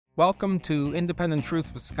Welcome to Independent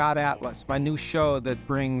Truth with Scott Atlas, my new show that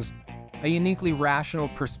brings a uniquely rational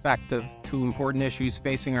perspective to important issues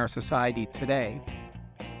facing our society today.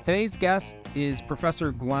 Today's guest is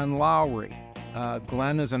Professor Glenn Loury.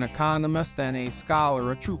 Glenn is an economist and a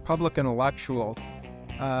scholar, a true public intellectual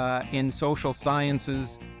in social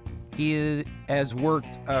sciences. He has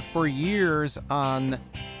worked for years on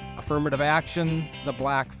affirmative action, the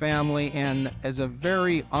Black family, and as a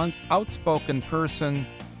very outspoken person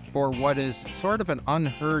for what is sort of an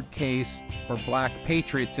unheard case for Black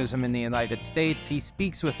patriotism in the United States. He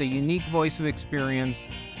speaks with a unique voice of experience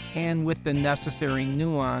and with the necessary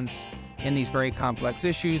nuance in these very complex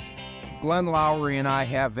issues. Glenn Loury and I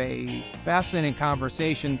have a fascinating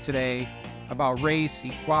conversation today about race,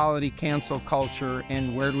 equality, cancel culture,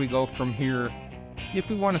 and where do we go from here if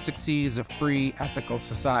we want to succeed as a free, ethical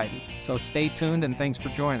society. So stay tuned and thanks for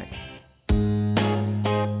joining.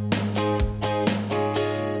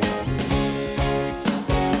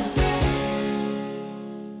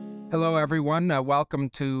 Hello, everyone. Welcome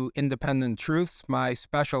to Independent Truths. My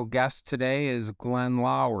special guest today is Glenn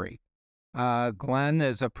Loury. Glenn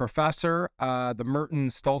is a professor, the Merton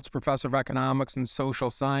Stoltz Professor of Economics and Social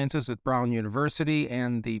Sciences at Brown University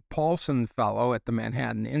and the Paulson Fellow at the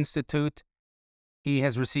Manhattan Institute. He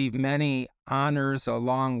has received many honors, a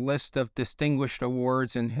long list of distinguished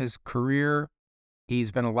awards in his career.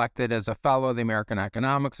 He's been elected as a fellow of the American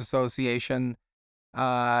Economics Association.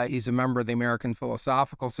 He's a member of the American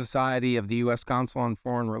Philosophical Society, of the U.S. Council on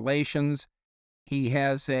Foreign Relations. He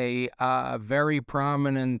has a very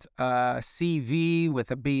prominent CV with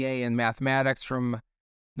a BA in mathematics from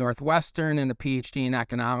Northwestern and a PhD in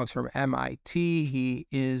economics from MIT. He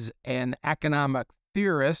is an economic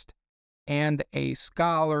theorist and a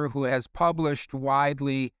scholar who has published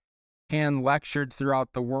widely and lectured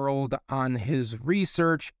throughout the world on his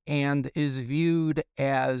research and is viewed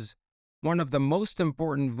as one of the most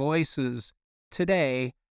important voices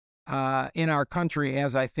today in our country,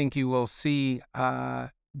 as I think you will see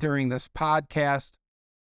during this podcast.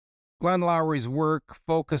 Glenn Loury's work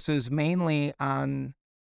focuses mainly on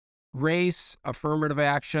race, affirmative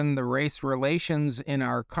action, the race relations in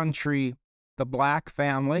our country, the Black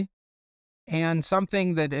family, and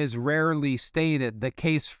something that is rarely stated, the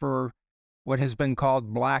case for what has been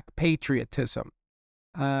called Black patriotism.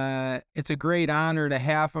 It's a great honor to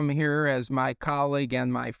have him here as my colleague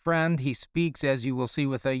and my friend. He speaks, as you will see,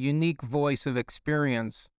 with a unique voice of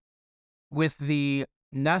experience, with the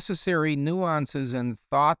necessary nuances and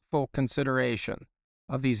thoughtful consideration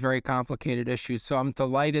of these very complicated issues. So I'm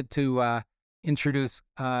delighted to introduce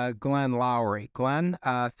Glenn Loury. Glenn,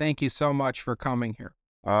 thank you so much for coming here.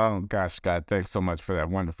 Oh, gosh, Scott, thanks so much for that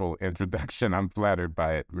wonderful introduction. I'm flattered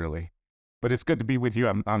by it, really. But it's good to be with you.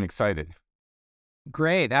 I'm excited.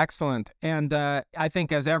 Great, excellent. And I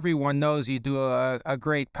think, as everyone knows, you do a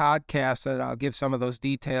great podcast, and I'll give some of those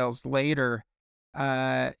details later.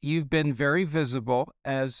 You've been very visible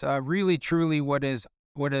as really, truly what is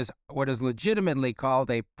legitimately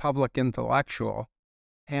called a public intellectual,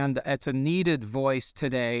 and it's a needed voice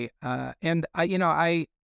today. And I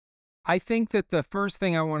think that the first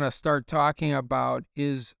thing I want to start talking about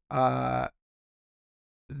is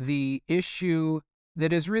the issue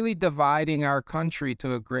that is really dividing our country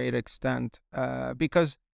to a great extent,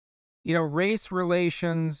 because, race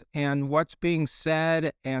relations and what's being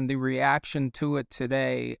said and the reaction to it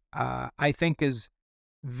today, I think is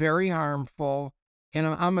very harmful. And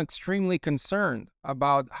I'm extremely concerned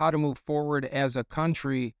about how to move forward as a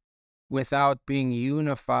country without being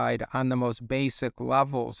unified on the most basic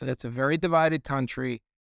levels. It's a very divided country,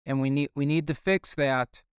 and we need to fix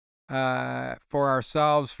that. For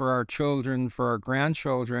ourselves, for our children, for our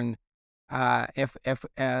grandchildren, if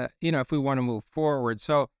we want to move forward.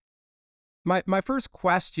 So, my first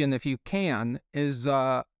question, if you can, is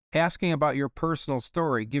asking about your personal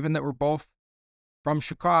story. Given that we're both from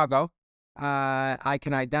Chicago, I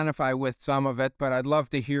can identify with some of it, but I'd love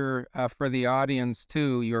to hear for the audience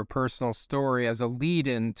too your personal story as a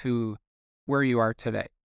lead-in to where you are today.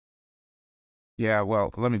 Yeah,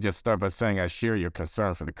 well, let me just start by saying I share your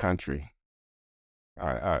concern for the country.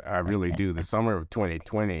 I really do. The summer of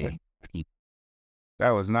 2020, that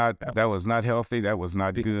was not healthy. That was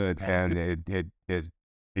not good, and it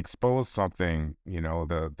exposed something.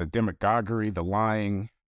 The demagoguery, the lying,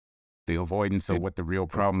 the avoidance of what the real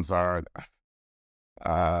problems are.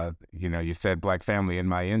 You said Black family in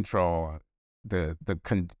my intro. The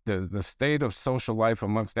state of social life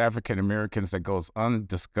amongst African Americans that goes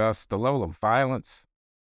undiscussed, the level of violence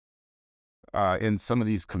in some of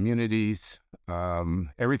these communities,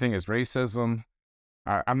 everything is racism.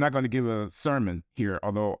 I'm not going to give a sermon here,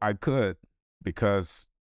 although I could, because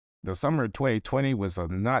the summer of 2020 was a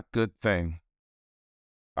not good thing.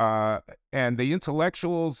 And the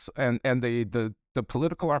intellectuals and the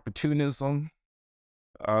political opportunism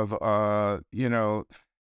of,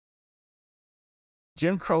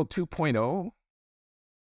 Jim Crow 2.0,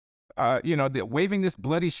 waving this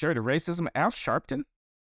bloody shirt of racism, Al Sharpton,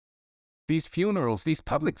 these funerals, these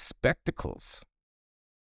public spectacles.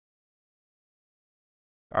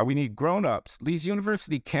 We need grown-ups. These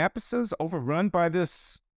university campuses overrun by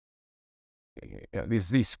these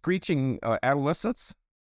screeching adolescents.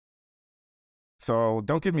 So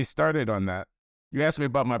don't get me started on that. You asked me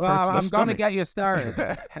about my personal story. I'm going to get you started. You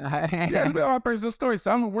asked me about my personal story.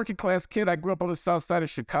 So I'm a working class kid. I grew up on the south side of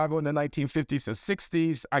Chicago in the 1950s and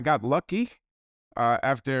 60s. I got lucky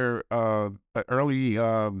after an early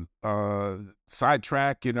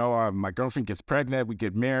sidetrack. My girlfriend gets pregnant. We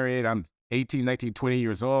get married. I'm 18, 19, 20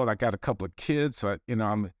 years old. I got a couple of kids.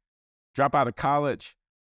 I'm drop out of college.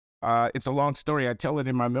 It's a long story. I tell it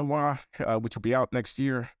in my memoir, which will be out next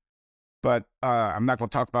year. But I'm not going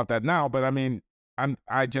to talk about that now. But I mean,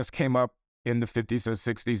 I just came up in the 50s and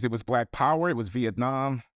 60s. It was Black Power. It was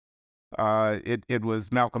Vietnam. It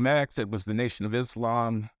was Malcolm X. It was the Nation of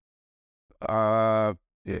Islam. It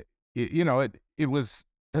was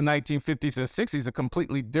the 1950s and 60s, a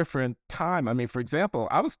completely different time. I mean, for example,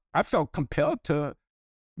 I felt compelled to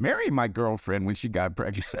marry my girlfriend when she got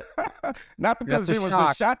pregnant. Not because there was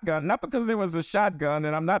a shotgun. Not because there was a shotgun.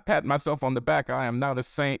 And I'm not patting myself on the back. I am not a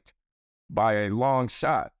saint by a long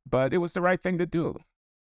shot, but it was the right thing to do.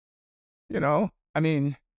 I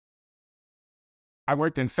mean, I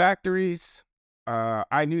worked in factories.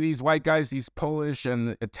 I knew these white guys, these Polish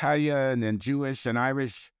and Italian and Jewish and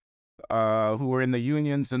Irish who were in the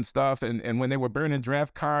unions and stuff. And when they were burning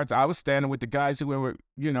draft cards, I was standing with the guys who were,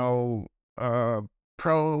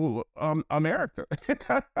 pro-America.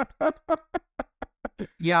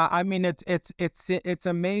 Yeah, I mean, it's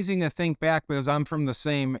amazing to think back because I'm from the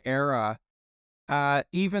same era.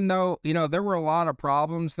 Even though, there were a lot of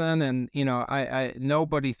problems then, and, I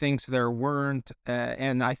nobody thinks there weren't.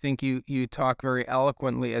 And I think you talk very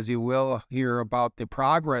eloquently, as you will hear, about the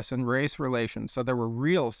progress in race relations. So there were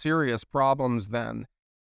real serious problems then.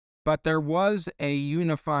 But there was a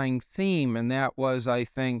unifying theme, and that was, I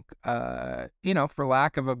think, for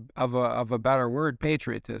lack of a better word,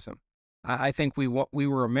 patriotism. I think we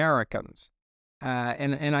were Americans.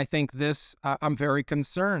 And I think I'm very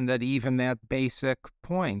concerned that even that basic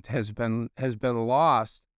point has been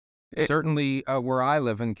lost. Certainly where I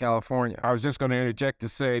live in California. I was just going to interject to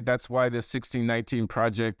say that's why the 1619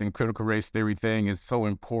 Project and critical race theory thing is so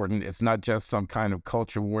important. It's not just some kind of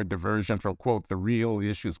culture war diversion from, quote, the real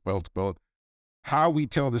issues, quote, how we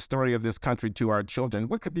tell the story of this country to our children.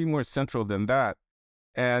 What could be more central than that?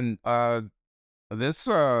 And this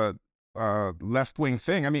left-wing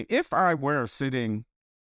thing, I mean, if I were sitting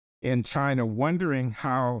in China wondering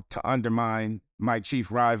how to undermine my chief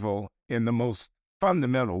rival in the most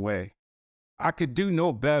fundamental way, I could do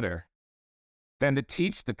no better than to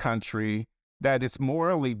teach the country that it's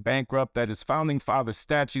morally bankrupt, that its founding father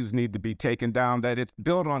statues need to be taken down, that it's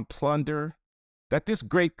built on plunder, that this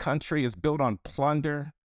great country is built on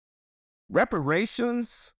plunder,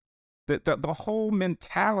 reparations, the whole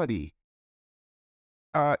mentality.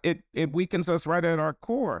 It weakens us right at our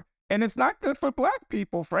core. And it's not good for Black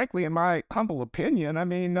people, frankly, in my humble opinion. I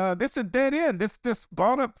mean, this is a dead end. This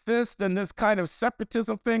balled-up fist and this kind of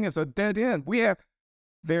separatism thing is a dead end.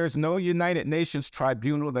 There's no United Nations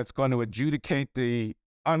tribunal that's going to adjudicate the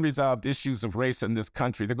unresolved issues of race in this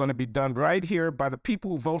country. They're going to be done right here by the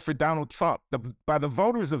people who vote for Donald Trump, by the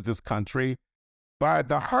voters of this country, by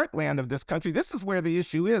the heartland of this country. This is where the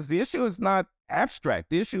issue is. The issue is not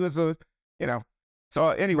abstract. The issue is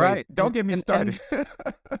So anyway, right. Don't get me started.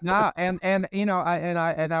 No, and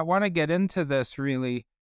I want to get into this really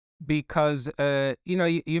because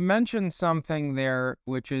you mentioned something there,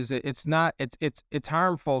 which is it's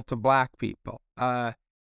harmful to Black people.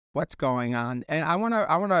 What's going on? And I want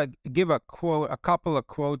to give a couple of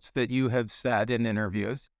quotes that you have said in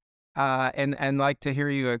interviews, and like to hear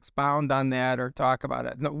you expound on that or talk about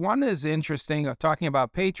it. One is interesting, talking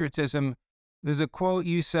about patriotism. There's a quote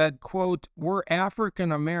you said, quote, "We're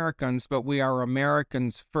African Americans, but we are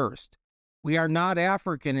Americans first. We are not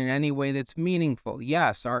African in any way that's meaningful.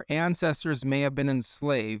 Yes, our ancestors may have been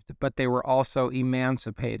enslaved, but they were also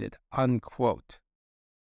emancipated," unquote.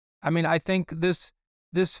 I mean, I think this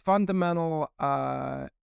fundamental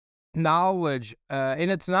knowledge,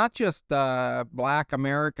 and it's not just Black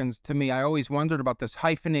Americans. To me, I always wondered about this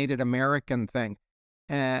hyphenated American thing.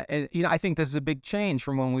 I think this is a big change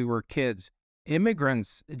from when we were kids.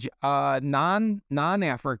 Immigrants,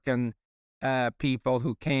 non-African people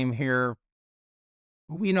who came here,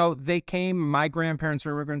 my grandparents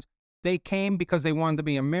were immigrants. They came because they wanted to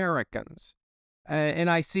be Americans. And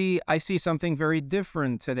I see something very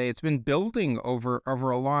different today. It's been building over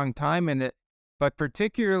a long time, but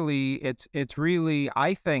particularly it's really,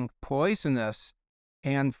 I think, poisonous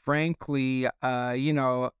and frankly,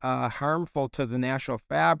 harmful to the national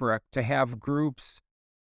fabric to have groups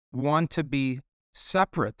want to be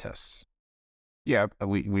separatists. Yeah,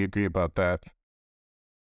 we agree about that.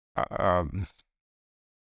 Uh, Um,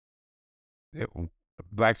 it-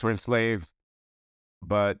 Blacks were enslaved,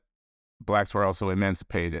 but blacks were also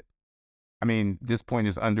emancipated. I mean, this point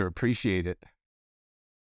is underappreciated.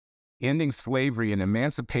 Ending slavery and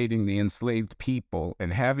emancipating the enslaved people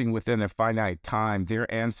and having within a finite time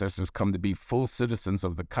their ancestors come to be full citizens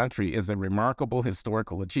of the country is a remarkable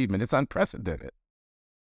historical achievement. It's unprecedented.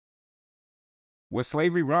 Was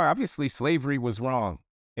slavery wrong? Obviously, slavery was wrong.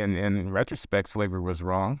 And in retrospect, slavery was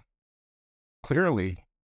wrong, clearly.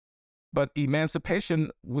 But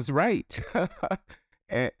emancipation was right.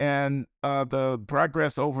 And the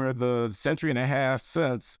progress over the century and a half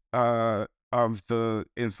since of the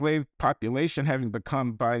enslaved population having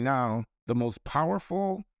become by now the most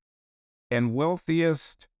powerful and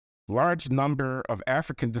wealthiest large number of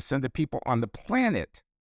African descended people on the planet.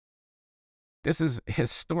 This is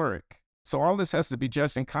historic. So all this has to be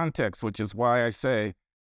judged in context, which is why I say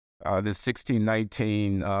this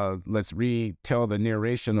 1619, let's retell the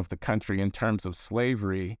narration of the country in terms of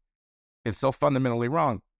slavery, is so fundamentally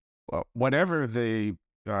wrong. Well, whatever the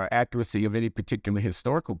accuracy of any particular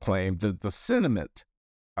historical claim, the sentiment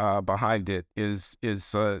behind it is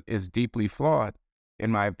deeply flawed,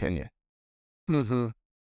 in my opinion. Mm-hmm.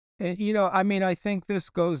 And, I think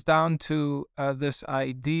this goes down to this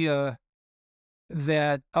idea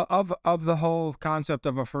that of the whole concept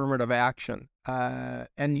of affirmative action.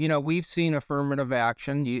 And, we've seen affirmative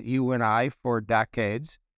action, you and I, for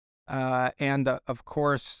decades. And of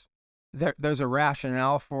course, there's a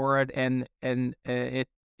rationale for it, and it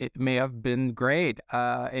may have been great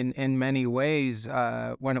in many ways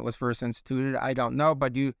when it was first instituted. I don't know,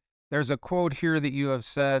 but there's a quote here that you have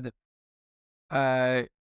said,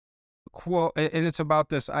 quote, and it's about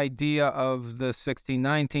this idea of the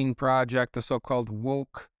 1619 project, the so-called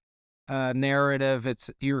woke narrative.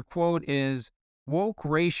 Your quote is, "Woke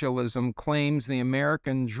racialism claims the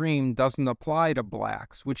American dream doesn't apply to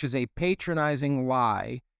blacks, which is a patronizing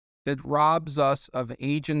lie that robs us of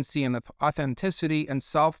agency and authenticity and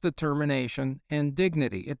self-determination and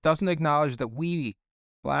dignity. It doesn't acknowledge that we,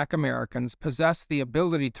 Black Americans, possess the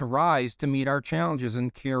ability to rise to meet our challenges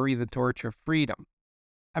and carry the torch of freedom."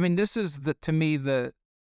 I mean, this is to me the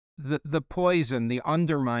poison, the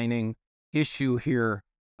undermining issue here,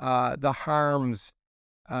 the harms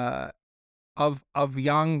of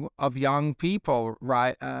young people,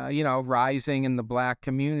 rising in the Black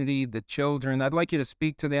community, the children. I'd like you to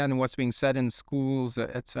speak to that and what's being said in schools,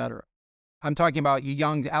 et cetera. I'm talking about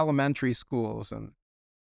young elementary schools and.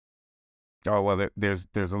 Oh well, there's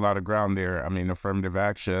a lot of ground there. I mean, affirmative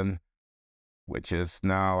action, which is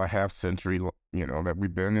now a half century, that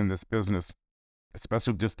we've been in this business, a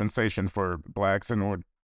special dispensation for blacks in order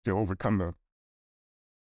to overcome the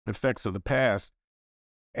effects of the past.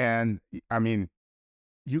 And I mean,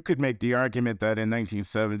 you could make the argument that in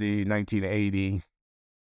 1970, 1980,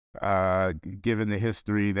 given the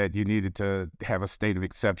history, that you needed to have a state of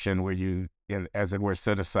exception where you, as it were,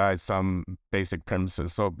 set aside some basic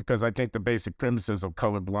premises. So, because I think the basic premises of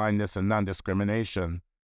color blindness and non-discrimination,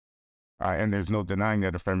 and there's no denying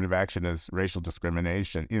that affirmative action is racial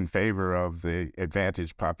discrimination in favor of the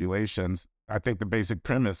advantaged populations. I think the basic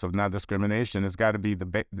premise of non-discrimination has got to be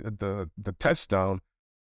the touchstone.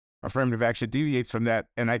 Affirmative action deviates from that,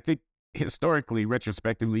 and I think historically,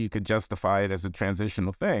 retrospectively, you could justify it as a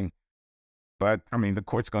transitional thing. But I mean, the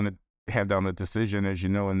court's going to hand down a decision, as you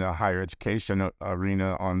know, in the higher education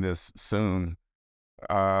arena on this soon.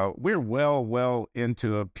 We're well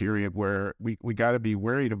into a period where we got to be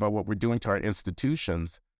worried about what we're doing to our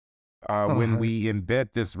institutions when we embed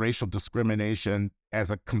this racial discrimination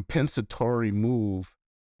as a compensatory move,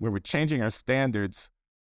 where we're changing our standards,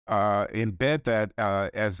 embed that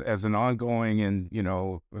as an ongoing and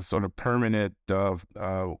sort of permanent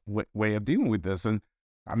way of dealing with this. And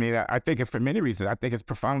I mean, I think it, for many reasons, I think it's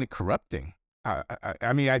profoundly corrupting.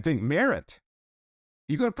 I mean, I think merit.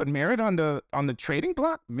 You're going to put merit on the trading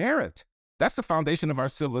block? Merit. That's the foundation of our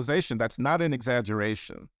civilization. That's not an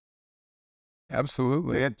exaggeration.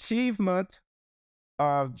 Absolutely. The achievement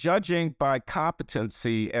of judging by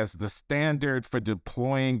competency as the standard for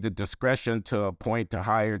deploying the discretion to appoint, to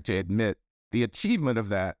hire, to admit, the achievement of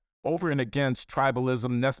that over and against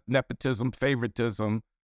tribalism, nepotism, favoritism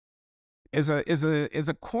is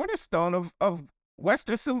a cornerstone of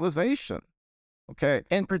Western civilization. Okay.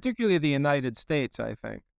 And particularly the United States, I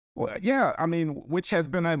think. Well, yeah, I mean, which has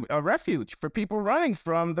been a refuge for people running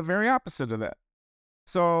from the very opposite of that.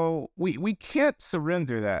 So we can't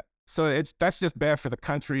surrender that. So that's just bad for the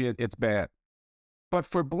country. It's bad. But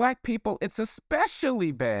for Black people, it's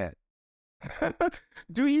especially bad.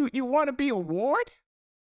 Do you want to be awarred?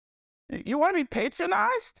 You want to be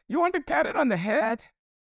patronized? You want to be patted on the head?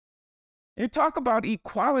 You talk about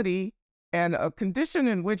equality, and a condition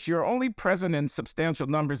in which you're only present in substantial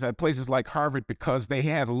numbers at places like Harvard because they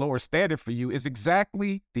had a lower standard for you is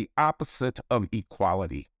exactly the opposite of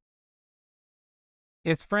equality.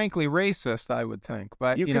 It's frankly racist, I would think.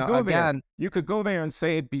 But, You you could know, go there. again, You could go there and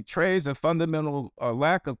say it betrays a fundamental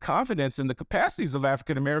lack of confidence in the capacities of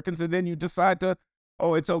African Americans, and then you decide to,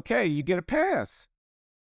 oh, it's okay, you get a pass.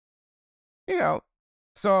 You know,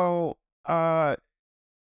 so the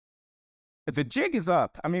jig is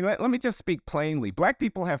up. I mean, let me just speak plainly. Black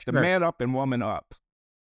people have to Sure. man up and woman up.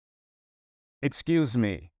 Excuse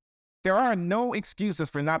me. There are no excuses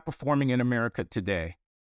for not performing in America today.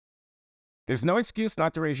 There's no excuse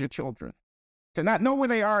not to raise your children, to not know where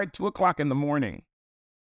they are at 2 o'clock in the morning.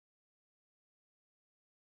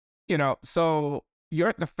 You know, so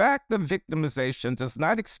the fact of victimization does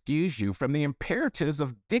not excuse you from the imperatives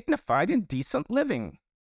of dignified and decent living.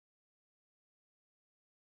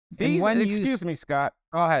 These, when you excuse me, Scott,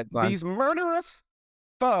 go ahead, Glenn. these murderous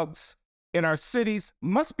thugs in our cities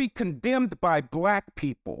must be condemned by Black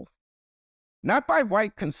people, not by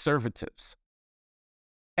white conservatives,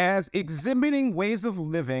 as exhibiting ways of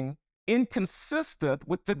living inconsistent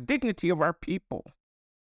with the dignity of our people.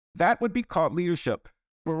 That would be called leadership.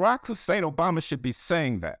 Barack Hussein Obama should be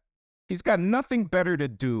saying that. He's got nothing better to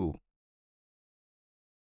do.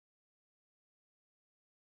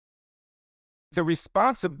 The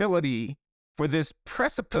responsibility for this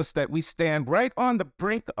precipice that we stand right on the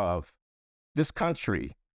brink of, this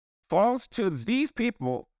country, falls to these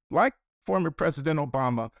people like former President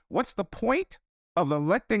Obama. What's the point of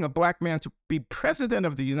electing a Black man to be president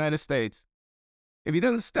of the United States if he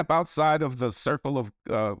doesn't step outside of the circle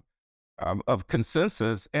of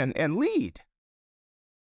consensus and lead?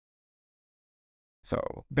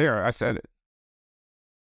 So there, I said it.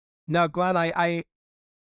 Now, Glenn, I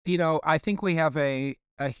think we have a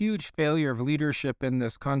huge failure of leadership in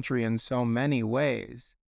this country in so many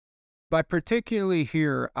ways. But particularly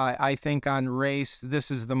here, I think on race,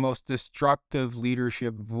 this is the most destructive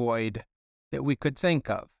leadership void that we could think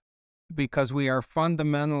of, because we are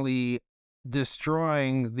fundamentally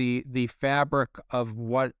destroying the fabric of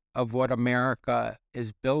what America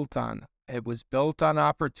is built on. It was built on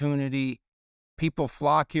opportunity. People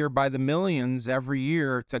flock here by the millions every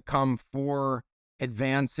year to come for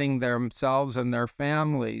advancing themselves and their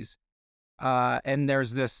families. And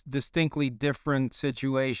there's this distinctly different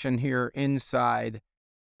situation here inside.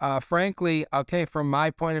 Frankly, okay, from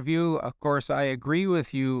my point of view, of course, I agree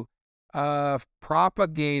with you,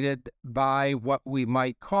 propagated by what we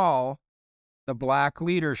might call the Black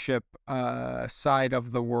leadership side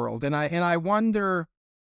of the world. And I wonder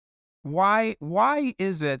why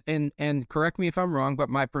is it, and correct me if I'm wrong, but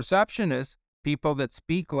my perception is people that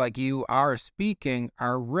speak like you are speaking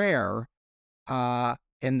are rare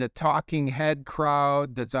in the talking head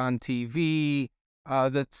crowd that's on TV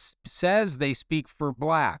that says they speak for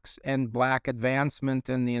Blacks and Black advancement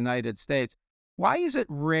in the United States. Why is it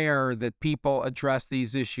rare that people address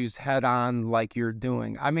these issues head on like you're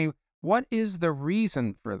doing? I mean, what is the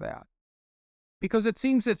reason for that? Because it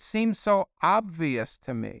seems so obvious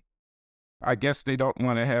to me. I guess they don't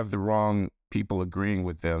want to have the wrong people agreeing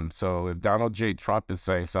with them. So if Donald J. Trump is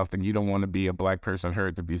saying something, you don't want to be a Black person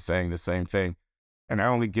heard to be saying the same thing. And I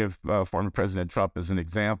only give former President Trump as an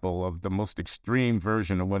example of the most extreme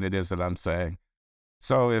version of what it is that I'm saying.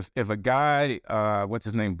 So if a guy, what's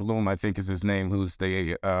his name, Bloom, I think is his name, who's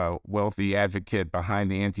the wealthy advocate behind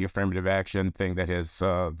the anti-affirmative action thing that has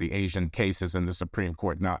the Asian cases in the Supreme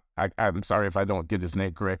Court. Now, I'm sorry if I don't get his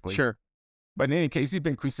name correctly. Sure. But in any case, he's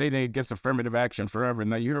been crusading against affirmative action forever.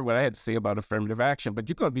 Now, you heard what I had to say about affirmative action, but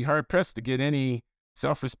you're going to be hard-pressed to get any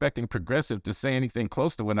self-respecting progressive to say anything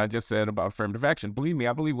close to what I just said about affirmative action. Believe me,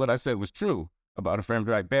 I believe what I said was true about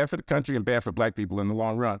affirmative action. Bad for the country and bad for Black people in the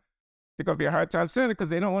long run. They're going to be a hard time saying it because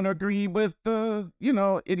they don't want to agree with the,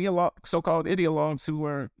 so-called ideologues who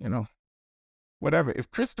are, whatever.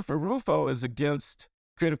 If Christopher Rufo is against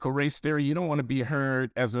critical race theory, you don't want to be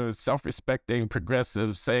heard as a self-respecting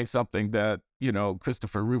progressive saying something that,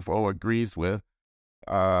 Christopher Rufo agrees with,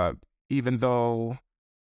 even though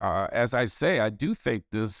as I say, I do think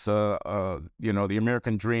this, the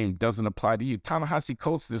American dream doesn't apply to you. Ta-Nehisi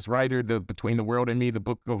Coates, this writer, the Between the World and Me, the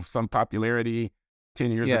book of some popularity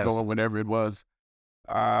 10 years ago Yes. or whatever it was.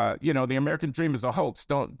 The American dream is a hoax.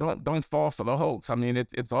 Don't fall for the hoax. I mean,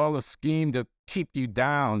 it's all a scheme to keep you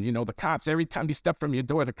down. The cops, every time you step from your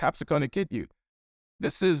door, the cops are going to get you.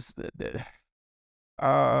 This is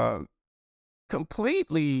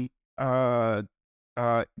completely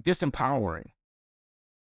disempowering.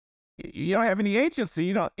 You don't have any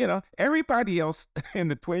agency. Everybody else in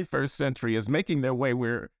the 21st century is making their way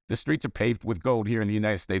where the streets are paved with gold here in the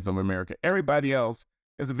United States of America. Everybody else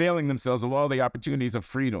is availing themselves of all the opportunities of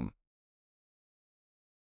freedom.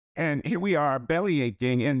 And here we are belly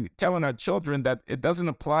aching and telling our children that it doesn't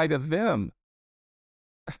apply to them.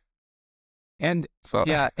 And So,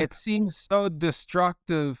 yeah, it seems so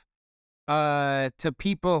destructive to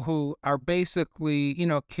people who are basically,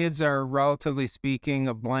 kids are, relatively speaking,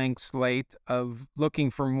 a blank slate of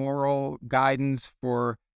looking for moral guidance,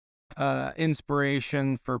 for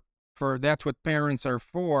inspiration, for that's what parents are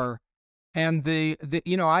for. And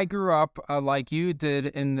I grew up like you did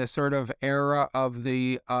in the sort of era of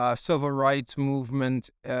the civil rights movement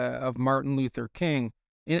of Martin Luther King,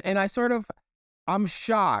 and I'm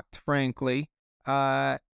shocked, frankly,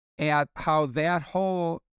 at how that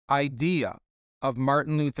whole idea of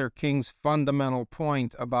Martin Luther King's fundamental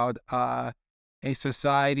point about a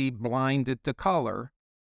society blinded to color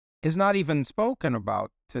is not even spoken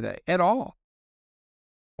about today at all.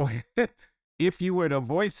 if you were to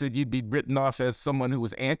voice it, you'd be written off as someone who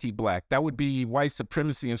was anti-Black. That would be white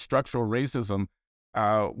supremacy and structural racism,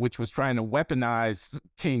 which was trying to weaponize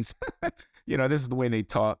King's. This is the way they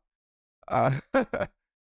talk. But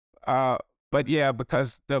yeah,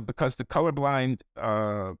 because the colorblind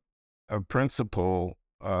principle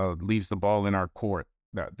leaves the ball in our court.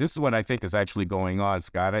 Now, this is what I think is actually going on,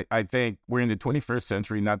 Scott. I think we're in the 21st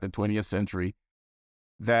century, not the 20th century,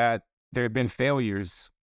 that there have been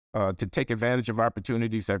failures to take advantage of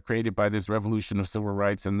opportunities that are created by this revolution of civil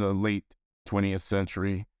rights in the late 20th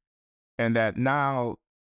century, and that now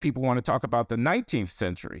people want to talk about the 19th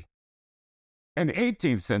century and the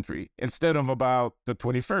 18th century instead of about the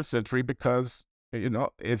 21st century, because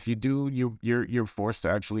if you do, you're forced to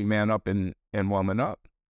actually man up and woman up.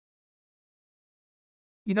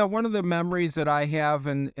 One of the memories that I have,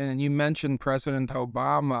 and you mentioned President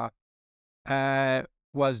Obama,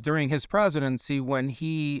 was during his presidency when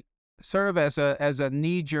he sort of as a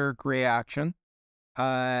knee-jerk reaction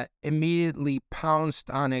immediately pounced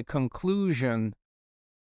on a conclusion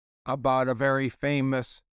about a very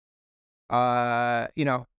famous crime,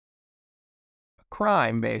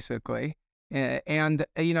 basically. And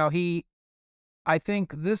I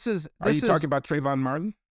think this is. Are you talking about Trayvon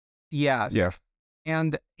Martin? Yes. Yeah.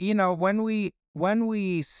 And when we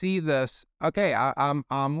see this, okay,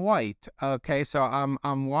 I'm white, okay, so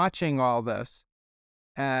I'm watching all this,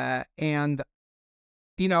 and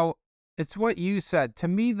it's what you said to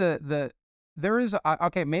me. There is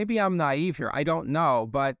okay, maybe I'm naive here, I don't know,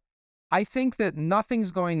 but I think that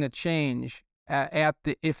nothing's going to change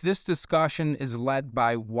if this discussion is led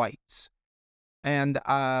by whites. And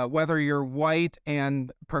whether you're white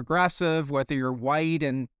and progressive, whether you're white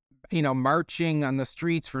and marching on the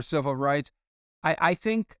streets for civil rights, I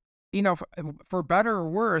think, for better or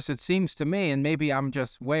worse, it seems to me, and maybe I'm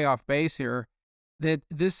just way off base here, that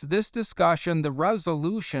this discussion, the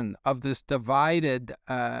resolution of this divided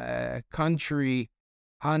country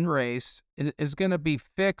on race is going to be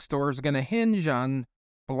fixed, or is going to hinge on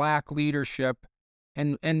Black leadership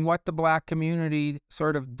and what the Black community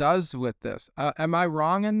sort of does with this. Am I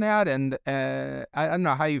wrong in that? And I don't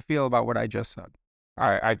know how you feel about what I just said.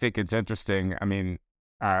 I think it's interesting. I mean,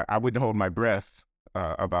 I wouldn't hold my breath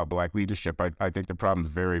about Black leadership. I think the problem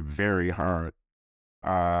is very, very hard.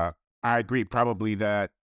 I agree probably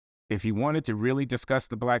that if you wanted to really discuss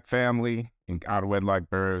the Black family and out-of-wedlock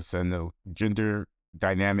births and the gender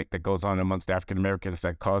dynamic that goes on amongst African Americans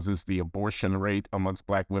that causes the abortion rate amongst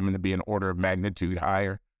Black women to be an order of magnitude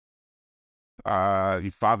higher,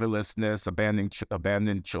 fatherlessness,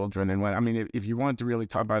 abandoned children, and when if you wanted to really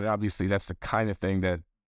talk about it, obviously that's the kind of thing that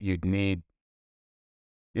you'd need,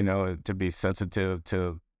 to be sensitive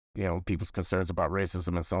to, people's concerns about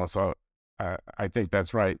racism and so on. So I think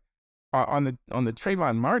that's right. On the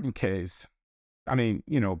Trayvon Martin case,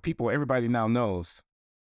 everybody now knows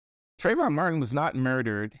Trayvon Martin was not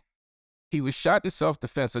murdered. He was shot in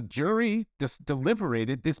self-defense. A jury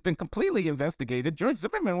deliberated. It's been completely investigated. George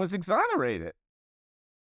Zimmerman was exonerated.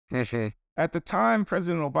 At the time,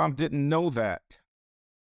 President Obama didn't know that.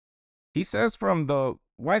 He says from the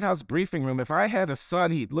White House briefing room, if I had a son,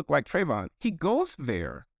 he'd look like Trayvon. He goes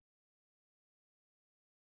there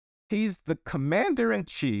He's the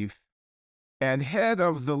commander-in-chief and head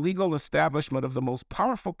of the legal establishment of the most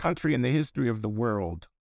powerful country in the history of the world.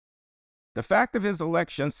 The fact of his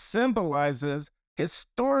election symbolizes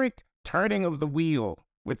historic turning of the wheel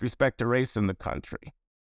with respect to race in the country.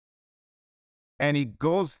 And he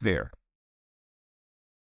goes there.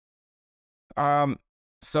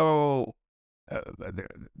 So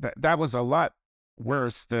that was a lot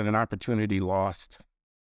worse than an opportunity lost.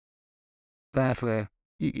 Definitely.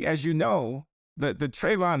 As you know, the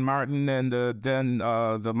Trayvon Martin and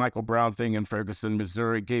the Michael Brown thing in Ferguson,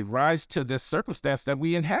 Missouri, gave rise to this circumstance that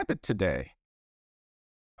we inhabit today.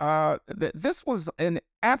 This was an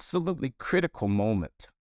absolutely critical moment.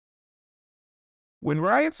 When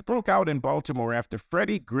riots broke out in Baltimore after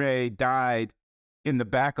Freddie Gray died in the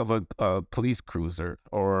back of a police cruiser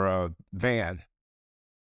or a van,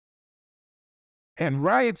 and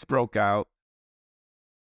riots broke out,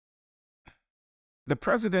 the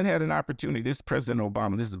president had an opportunity, this is President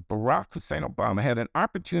Obama, this is Barack Hussein Obama, had an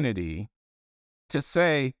opportunity to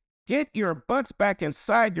say, get your butts back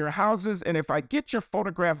inside your houses, and if I get your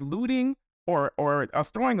photograph looting or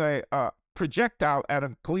throwing a projectile at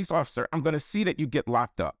a police officer, I'm going to see that you get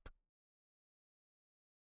locked up.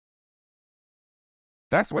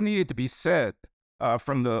 That's what needed to be said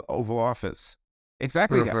from the Oval Office.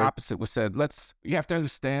 Exactly the opposite was said. You have to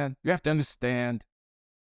understand.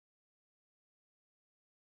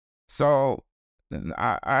 So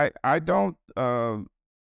I don't, I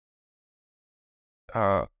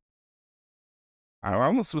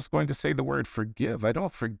almost was going to say the word forgive. I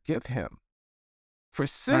don't forgive him for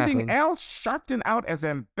sending Al Sharpton out as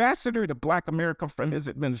ambassador to Black America from his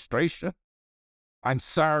administration. I'm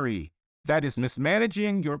sorry. That is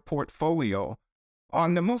mismanaging your portfolio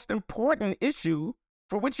on the most important issue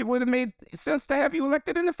for which it would have made sense to have you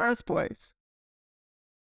elected in the first place.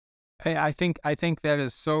 I think that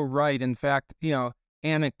is so right. In fact,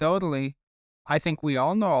 anecdotally, I think we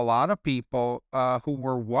all know a lot of people who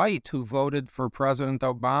were white who voted for President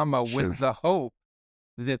Obama with the hope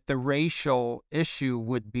that the racial issue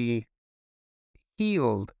would be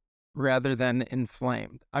healed rather than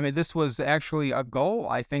inflamed. I mean, this was actually a goal,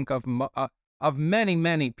 I think, of many,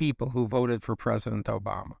 many people who voted for President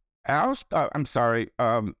Obama. I'm sorry.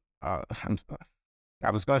 I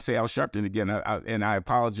was going to say Al Sharpton again, and I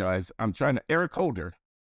apologize. Eric Holder.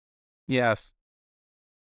 Yes.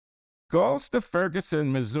 Goes to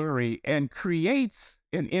Ferguson, Missouri, and creates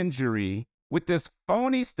an injury with this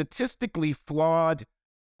phony, statistically flawed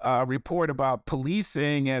report about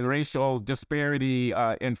policing and racial disparity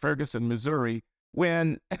in Ferguson, Missouri,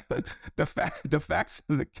 when the facts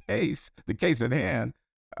of the case at hand,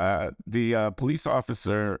 the police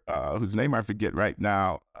officer, whose name I forget right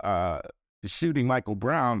now, shooting Michael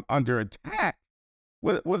Brown under attack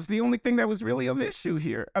was the only thing that was really of issue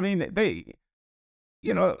here. I mean, they're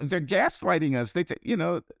gaslighting us.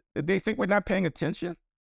 They think we're not paying attention.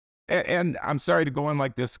 And I'm sorry to go on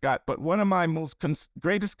like this, Scott, but one of my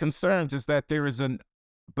greatest concerns is that there is a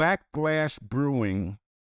backlash brewing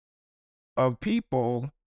of people,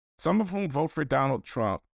 some of whom vote for Donald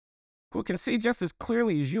Trump, who can see just as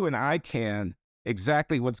clearly as you and I can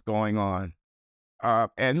exactly what's going on.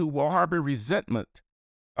 And who will harbor resentment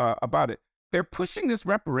about it. They're pushing this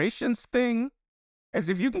reparations thing as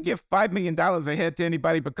if you can give $5 million a head to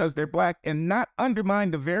anybody because they're Black and not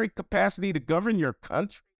undermine the very capacity to govern your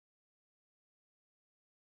country.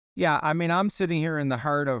 Yeah, I mean, I'm sitting here in the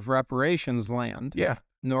heart of reparations land. Yeah.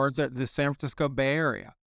 North of the San Francisco Bay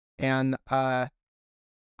Area. And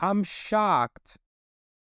I'm shocked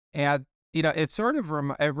at, it sort of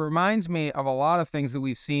it reminds me of a lot of things that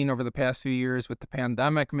we've seen over the past few years with the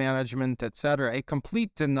pandemic management, et cetera, a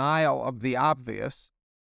complete denial of the obvious.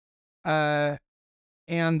 But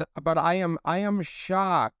I am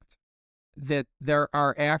shocked that there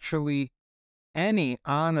are actually any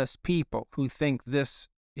honest people who think this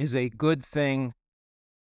is a good thing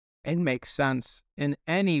and makes sense in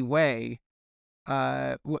any way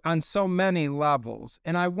on so many levels.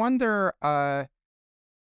 And I wonder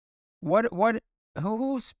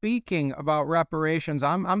who's speaking about reparations?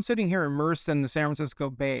 I'm sitting here immersed in the San Francisco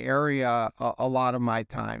Bay Area a lot of my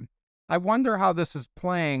time. I wonder how this is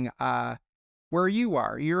playing where you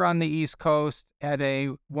are. You're on the East Coast at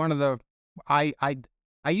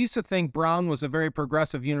I used to think Brown was a very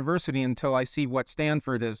progressive university until I see what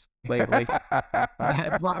Stanford is lately.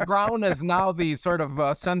 Brown is now the sort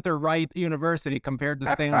of center-right university compared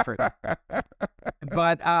to Stanford.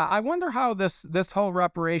 But I wonder how this whole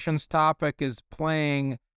reparations topic is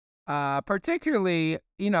playing, particularly,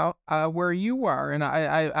 where you are, and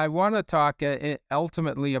I want to talk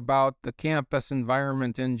ultimately about the campus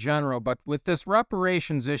environment in general. But with this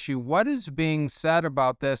reparations issue, what is being said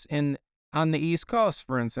about this on the East Coast,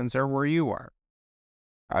 for instance, or where you are?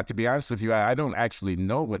 To be honest with you, I don't actually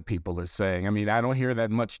know what people are saying. I mean, I don't hear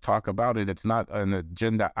that much talk about it. It's not an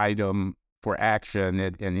agenda item for action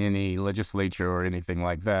in any legislature or anything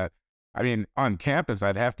like that. I mean, on campus,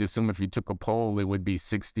 I'd have to assume if you took a poll, it would be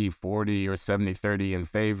 60-40 or 70-30 in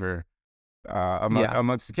favor. Yeah.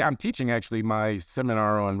 I'm teaching actually my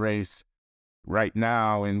seminar on race right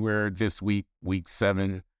now, and we're this week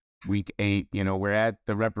 7, week 8. We're at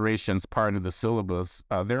the reparations part of the syllabus.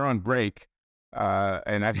 They're on break,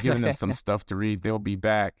 and I've given them some stuff to read. They'll be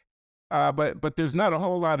back. But there's not a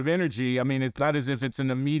whole lot of energy. I mean, it's not as if it's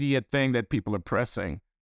an immediate thing that people are pressing.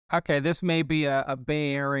 Okay, this may be a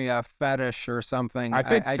Bay Area fetish or something. I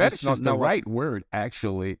think I just fetish don't is the know what. right word,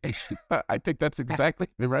 actually. I think that's exactly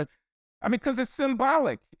the right. I mean, because it's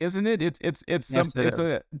symbolic, isn't it? Yes, it It's is.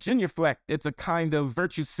 a genuflect. It's a kind of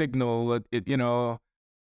virtue signal.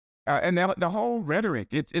 And the whole rhetoric.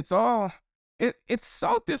 It's so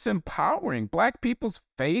disempowering. Black people's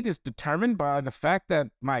fate is determined by the fact that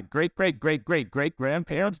my great great great great great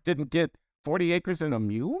grandparents didn't get 40 acres and a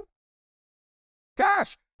mule.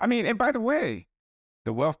 Gosh, I mean, and by the way,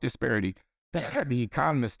 the wealth disparity. The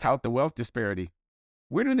economists tout the wealth disparity.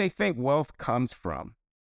 Where do they think wealth comes from?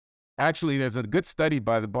 Actually, there's a good study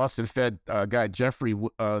by the Boston Fed guy, Jeffrey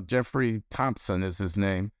Thompson is his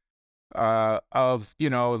name, of,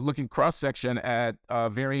 looking cross-section at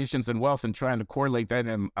variations in wealth and trying to correlate that.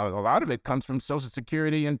 And a lot of it comes from Social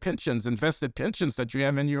Security and pensions, invested pensions that you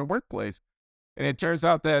have in your workplace. And it turns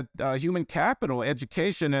out that human capital,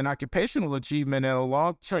 education, and occupational achievement and a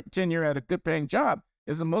long tenure at a good-paying job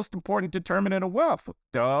is the most important determinant of wealth.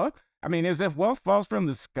 Duh. I mean, as if wealth falls from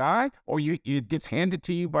the sky or it gets handed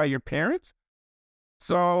to you by your parents.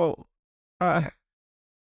 So, uh,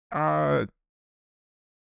 uh,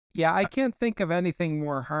 Yeah, I can't think of anything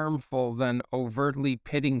more harmful than overtly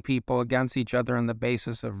pitting people against each other on the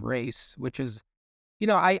basis of race, which is,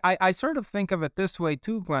 I sort of think of it this way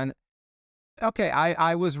too, Glenn. Okay,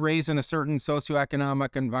 I was raised in a certain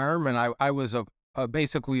socioeconomic environment. I was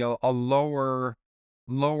basically a lower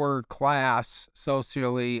class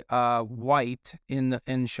socially white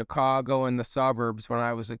in Chicago in the suburbs when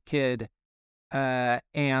I was a kid,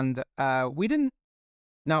 and we didn't.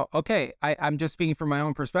 Now, okay, I'm just speaking from my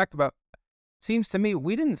own perspective, but seems to me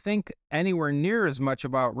we didn't think anywhere near as much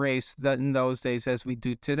about race in those days as we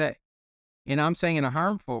do today. And I'm saying in a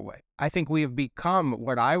harmful way. I think we have become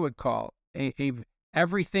what I would call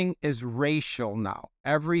everything is racial now.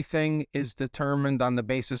 Everything is determined on the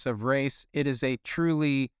basis of race. It is a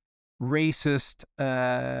truly racist,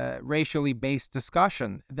 racially based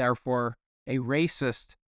discussion. Therefore, a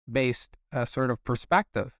racist based sort of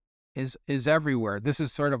perspective is everywhere. This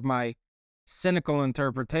is sort of my cynical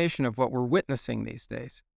interpretation of what we're witnessing these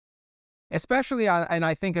days. Especially, and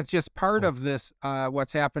I think it's just part of this,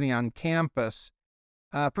 what's happening on campus,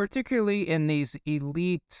 particularly in these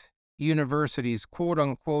elite universities, quote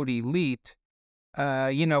unquote elite,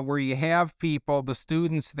 where you have people, the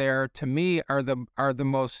students there, to me, are the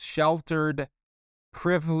most sheltered,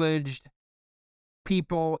 privileged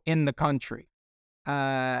people in the country.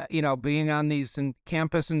 Being on these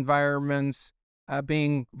campus environments,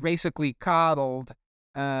 being basically coddled,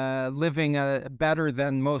 living better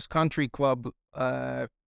than most country club,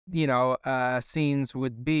 scenes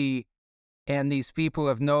would be, and these people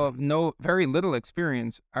have no very little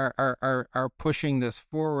experience are pushing this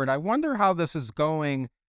forward. I wonder how this is going.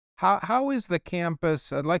 How is the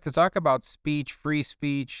campus? I'd like to talk about free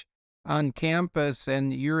speech on campus,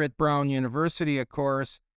 and you're at Brown University, of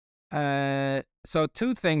course. So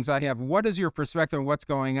two things I have. What is your perspective on what's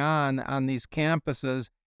going on these campuses?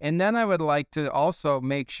 And then I would like to also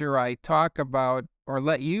make sure I talk about or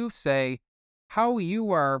let you say how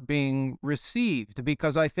you are being received,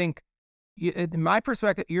 because I think, in my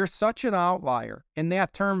perspective, you're such an outlier. And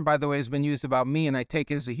that term, by the way, has been used about me, and I take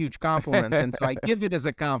it as a huge compliment. And so I give it as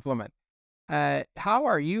a compliment. How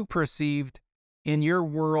are you perceived in your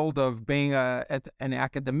world of being an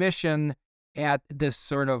academician at this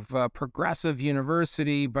sort of progressive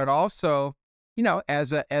university, but also,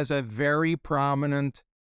 as a very prominent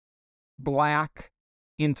Black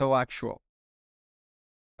intellectual?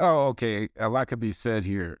 Oh, okay. A lot could be said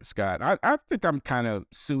here, Scott. I think I'm kind of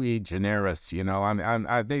sui generis. They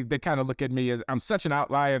kind of look at me as I'm such an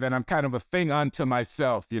outlier that I'm kind of a thing unto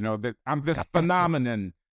myself. That I'm this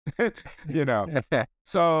phenomenon. you know.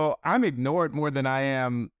 So I'm ignored more than I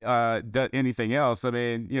am anything else. I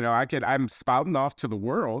mean, I'm spouting off to the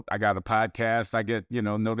world. I got a podcast. I get,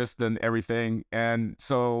 noticed and everything. And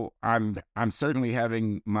so I'm certainly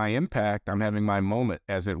having my impact. I'm having my moment,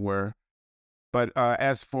 as it were. But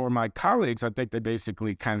as for my colleagues, I think they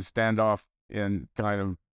basically kind of stand off and kind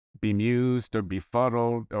of bemused or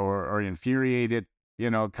befuddled or infuriated,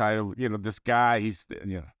 this guy,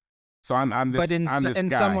 So But I'm this in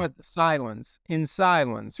guy. somewhat in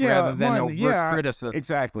silence, rather than overt criticism.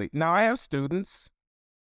 Exactly. Now I have students.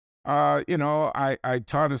 I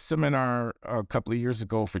taught a seminar a couple of years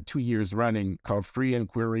ago for 2 years running called Free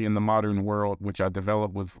Inquiry in the Modern World, which I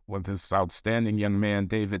developed with this outstanding young man,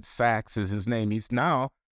 David Sachs is his name. He's now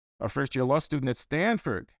a first-year law student at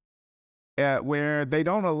Stanford, where they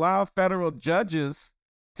don't allow federal judges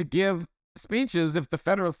to give speeches if the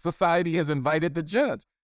Federal Society has invited the judge.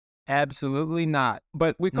 Absolutely not.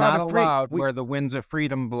 But we call Not it allowed where the winds of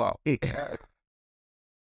freedom blow.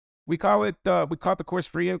 We call the course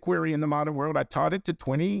Free Inquiry in the Modern World. I taught it to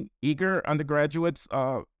 20 eager undergraduates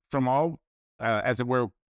from all, as it were,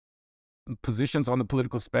 positions on the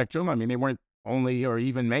political spectrum. I mean, they weren't only or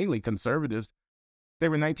even mainly conservatives. They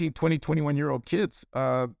were 19, 20, 21-year-old kids,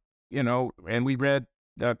 and we read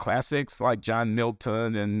classics like John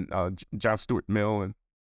Milton and John Stuart Mill. And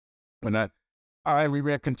when we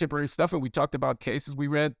read contemporary stuff, and we talked about cases. We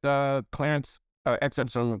read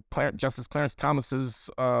excerpts from Justice Clarence Thomas's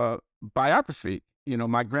biography,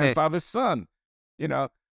 My Grandfather's Son, and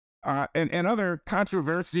other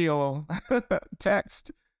controversial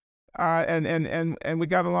texts. And we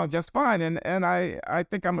got along just fine. And I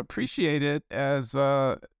think I'm appreciated as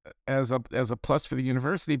a plus for the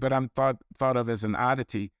university, but I'm thought of as an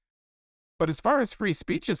oddity. But as far as free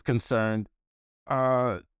speech is concerned,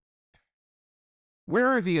 where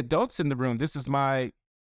are the adults in the room? This is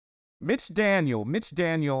Mitch Daniel,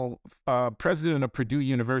 president of Purdue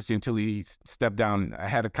University until he stepped down. I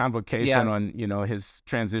had a convocation on, his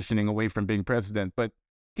transitioning away from being president, but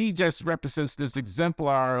he just represents this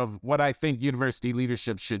exemplar of what I think university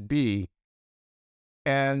leadership should be.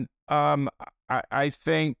 And I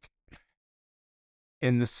think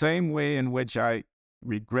in the same way in which I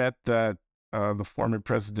regret that the former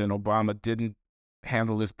President Obama didn't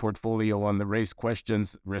handle his portfolio on the race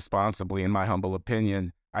questions responsibly, in my humble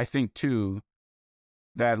opinion, I think, too,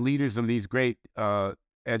 that leaders of these great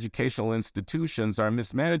educational institutions are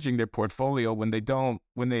mismanaging their portfolio when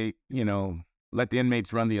they let the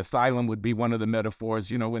inmates run the asylum, would be one of the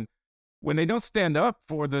metaphors, when they don't stand up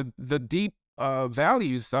for the deep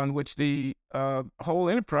values on which the whole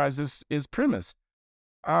enterprise is premised.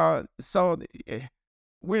 So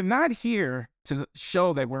we're not here to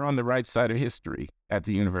show that we're on the right side of history at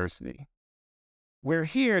the university. We're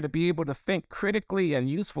here to be able to think critically and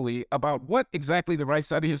usefully about what exactly the right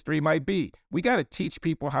side of history might be. We got to teach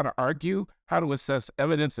people how to argue, how to assess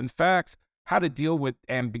evidence and facts, how to deal with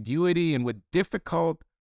ambiguity and with difficult,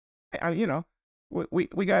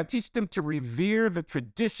 we got to teach them to revere the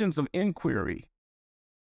traditions of inquiry,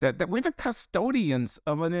 that we're the custodians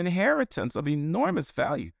of an inheritance of enormous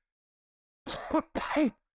value.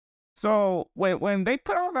 So when they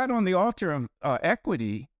put all that on the altar of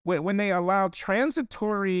equity, when they allow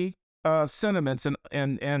transitory sentiments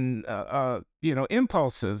and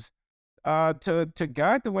impulses to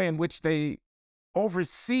guide the way in which they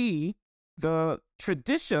oversee the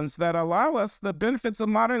traditions that allow us the benefits of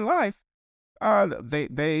modern life,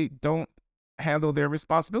 they don't handle their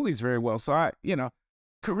responsibilities very well. So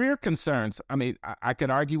career concerns. I mean, I could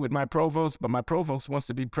argue with my provost, but my provost wants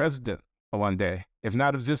to be president one day, if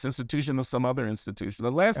not of this institution or some other institution.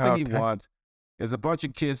 The last thing he wants is a bunch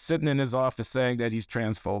of kids sitting in his office saying that he's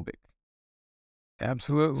transphobic.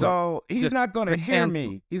 Absolutely. So he's not going to hear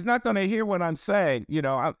me. He's not going to hear what I'm saying.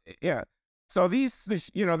 So they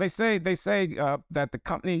say that the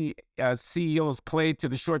company CEOs play to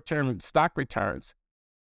the short-term stock returns.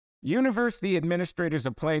 University administrators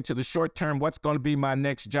are playing to the short-term, what's going to be my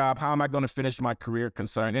next job? How am I going to finish my career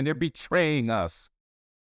concern? And they're betraying us.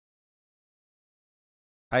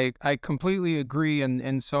 I completely agree.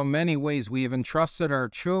 In so many ways, we have entrusted our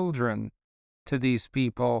children to these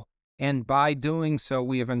people. And by doing so,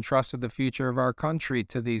 we have entrusted the future of our country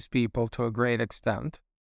to these people to a great extent.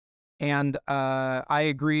 And I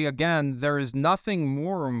agree, again, there is nothing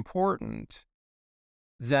more important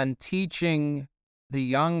than teaching the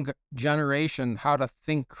young generation how to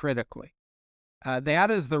think critically. That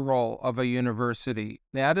is the role of a university.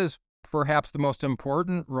 That is perhaps the most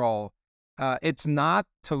important role. It's not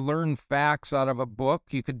to learn facts out of a book.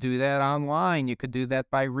 You could do that online. You could do that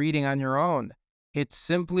by reading on your own. It's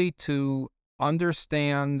simply to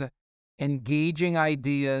understand engaging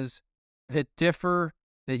ideas that differ,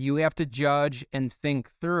 that you have to judge and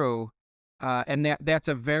think through. And that's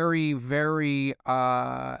a very, very,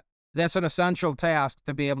 that's an essential task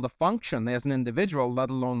to be able to function as an individual, let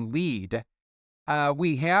alone lead.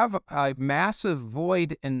 We have a massive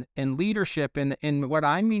void in leadership, and what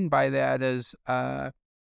I mean by that is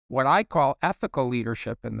what I call ethical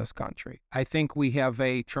leadership in this country. I think we have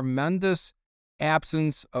a tremendous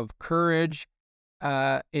absence of courage.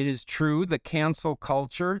 It is true, the cancel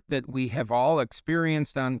culture that we have all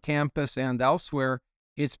experienced on campus and elsewhere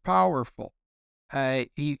is powerful. We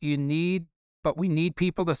need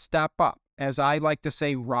people to step up. As I like to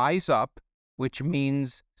say, rise up, which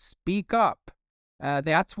means speak up.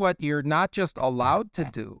 That's what you're not just allowed to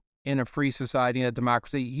do in a free society and a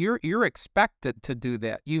democracy. You're expected to do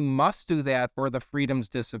that. You must do that, or the freedoms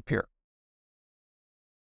disappear.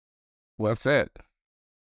 Well said.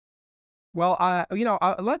 Well,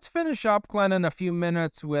 let's finish up, Glenn, in a few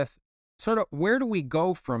minutes with sort of where do we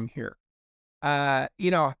go from here?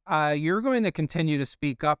 You're going to continue to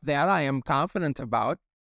speak up. That I am confident about.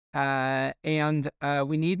 And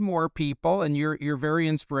we need more people, and you're very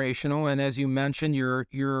inspirational. And as you mentioned,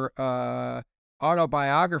 your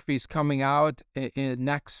autobiography is coming out in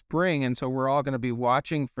next spring, and so we're all going to be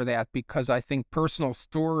watching for that, because I think personal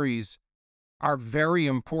stories are very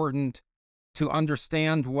important to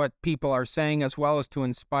understand what people are saying, as well as to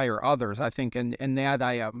inspire others. I think, and that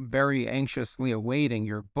I am very anxiously awaiting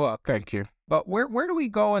your book. Thank you. But where do we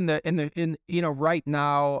go in right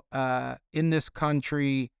now in this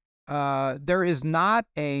country? There is not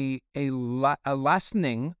a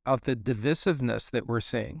lessening of the divisiveness that we're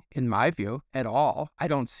seeing, in my view, at all. I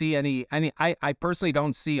don't see I personally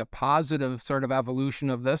don't see a positive sort of evolution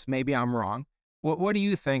of this. Maybe I'm wrong. What do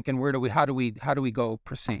you think, and how do we go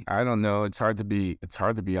proceed? I don't know. It's hard to be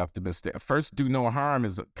optimistic. First, do no harm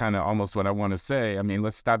is kind of almost what I want to say. I mean,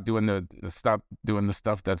 let's stop doing the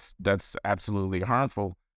stuff that's absolutely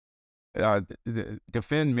harmful.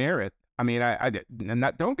 Defend merit. I mean,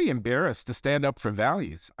 don't be embarrassed to stand up for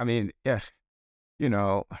values. I mean,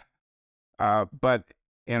 but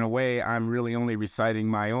in a way, I'm really only reciting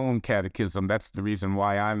my own catechism. That's the reason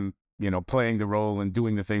why I'm, playing the role and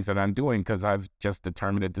doing the things that I'm doing, because I've just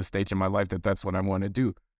determined at this stage in my life that that's what I want to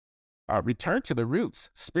do. Return to the roots,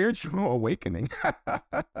 spiritual awakening.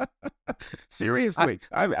 Seriously,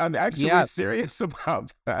 I'm actually serious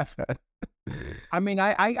about that. I mean,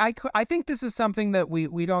 I think this is something that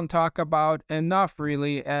we don't talk about enough,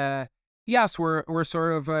 really. Yes, we're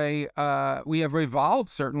sort of we have evolved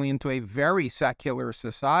certainly into a very secular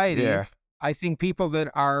society. Yeah. I think people that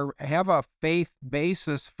have a faith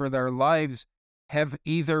basis for their lives have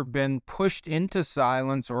either been pushed into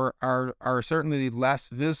silence or are certainly less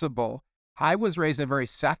visible. I was raised in a very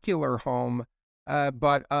secular home,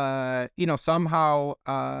 but somehow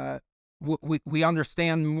we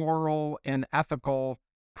understand moral and ethical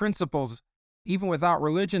principles even without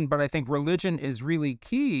religion. But I think religion is really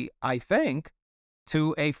key, I think,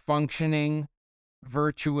 to a functioning,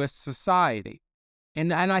 virtuous society.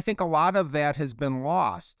 And I think a lot of that has been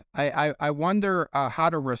lost. I wonder how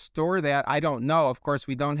to restore that. I don't know. Of course,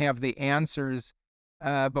 we don't have the answers,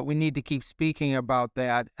 but we need to keep speaking about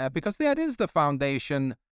that because that is the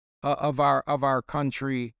foundation of our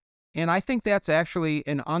country. And I think that's actually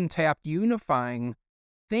an untapped unifying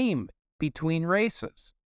theme between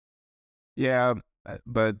races. Yeah,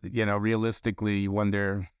 but realistically, you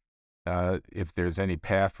wonder if there's any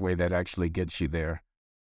pathway that actually gets you there.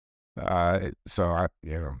 It's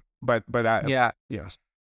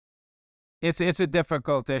a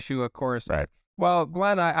difficult issue, of course. Right. Well,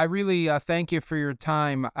 Glenn, I really thank you for your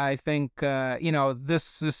time. I think this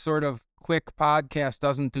sort of quick podcast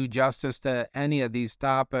doesn't do justice to any of these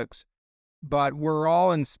topics, but we're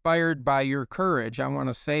all inspired by your courage. I want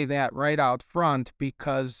to say that right out front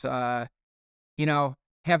because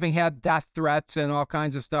having had death threats and all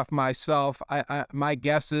kinds of stuff myself, my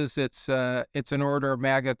guess is it's an order of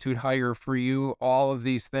magnitude higher for you, all of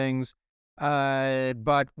these things.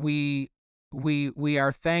 But we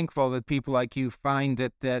are thankful that people like you find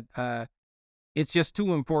that it's just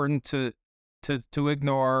too important to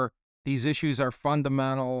ignore. These issues are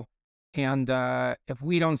fundamental, and if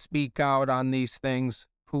we don't speak out on these things,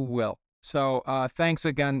 who will? So thanks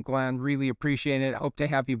again, Glenn. Really appreciate it. Hope to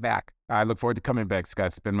have you back. I look forward to coming back, Scott.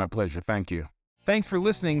 It's been my pleasure. Thank you. Thanks for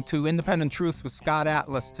listening to Independent Truth with Scott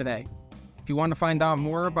Atlas today. If you want to find out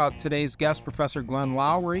more about today's guest, Professor Glenn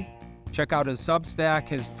Loury, check out his Substack,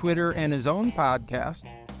 his Twitter, and his own podcast.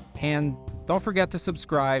 And don't forget to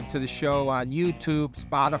subscribe to the show on YouTube,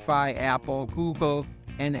 Spotify, Apple, Google,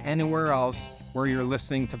 and anywhere else where you're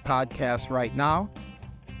listening to podcasts right now.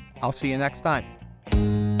 I'll see you next time.